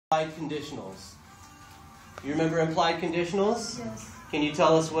implied conditionals. You remember implied conditionals? Yes. Can you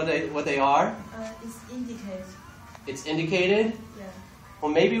tell us what they are? It's indicated. It's indicated? Yeah.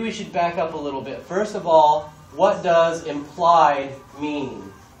 Well, maybe we should back up a little bit. First of all, what does implied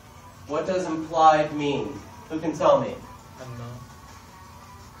mean? What does implied mean? Who can tell me? Unknown.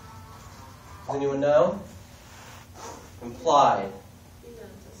 Does anyone know? Implied.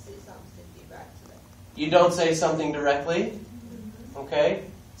 You don't say something directly? Okay.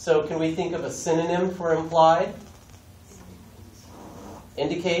 So can we think of a synonym for implied?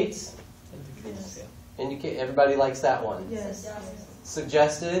 Indicates? Yes. Indicate. Everybody likes that one. Yes.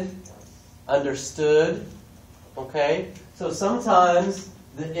 Suggested? Understood? Okay. So sometimes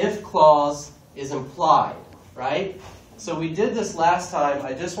the if clause is implied, right? So we did this last time.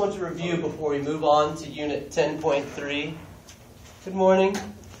 I just want to review before we move on to Unit 10.3. Good morning.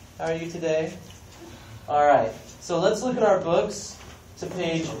 How are you today? All right. So let's look at our books to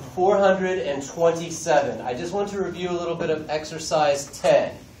page 427. I just want to review a little bit of exercise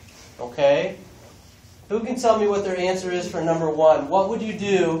 10. Okay? Who can tell me what their answer is for number 1? What would you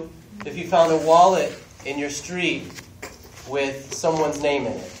do if you found a wallet in your street with someone's name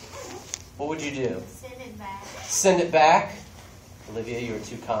in it? What would you do? Send it back. Send it back? Olivia, you were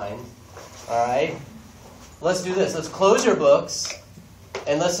too kind. All right. Let's do this. Let's close your books,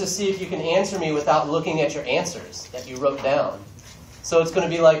 and let's just see if you can answer me without looking at your answers that you wrote down. So it's going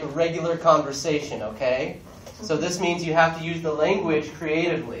to be like a regular conversation, okay? So this means you have to use the language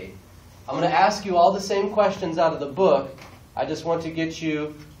creatively. I'm going to ask you all the same questions out of the book. I just want to get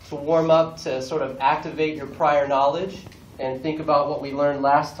you to warm up, to sort of activate your prior knowledge and think about what we learned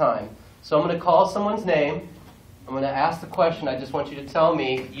last time. So I'm going to call someone's name. I'm going to ask the question. I just want you to tell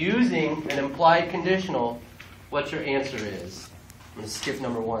me, using an implied conditional, what your answer is. I'm going to skip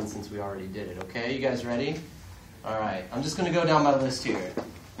number 1 since we already did it, okay? You guys ready? All right. I'm just going to go down my list here.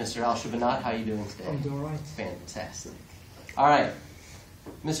 Mr. Al-Shabanat, how are you doing today? I'm doing all right. Fantastic. All right.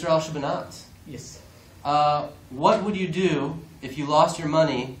 Mr. Al-Shabanat. Yes. What would you do if you lost your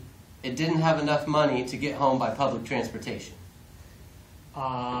money and didn't have enough money to get home by public transportation?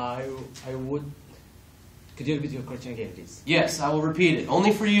 I would. Could you repeat your question again, please? Yes, I will repeat it.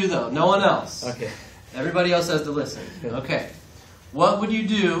 Only for you, though. No one else. Okay. Everybody else has to listen. Okay. What would you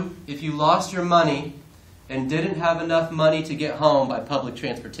do if you lost your money and didn't have enough money to get home by public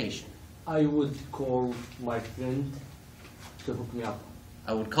transportation? I would call my friend to hook me up.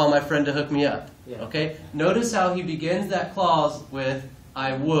 I would call my friend to hook me up. Yeah. Okay? Notice how he begins that clause with,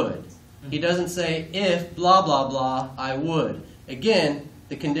 I would. He doesn't say, if, blah, blah, blah, I would. Again,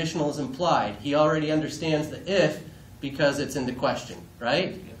 the conditional is implied. He already understands the if because it's in the question,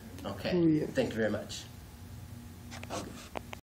 right? Okay. Thank you very much. Okay.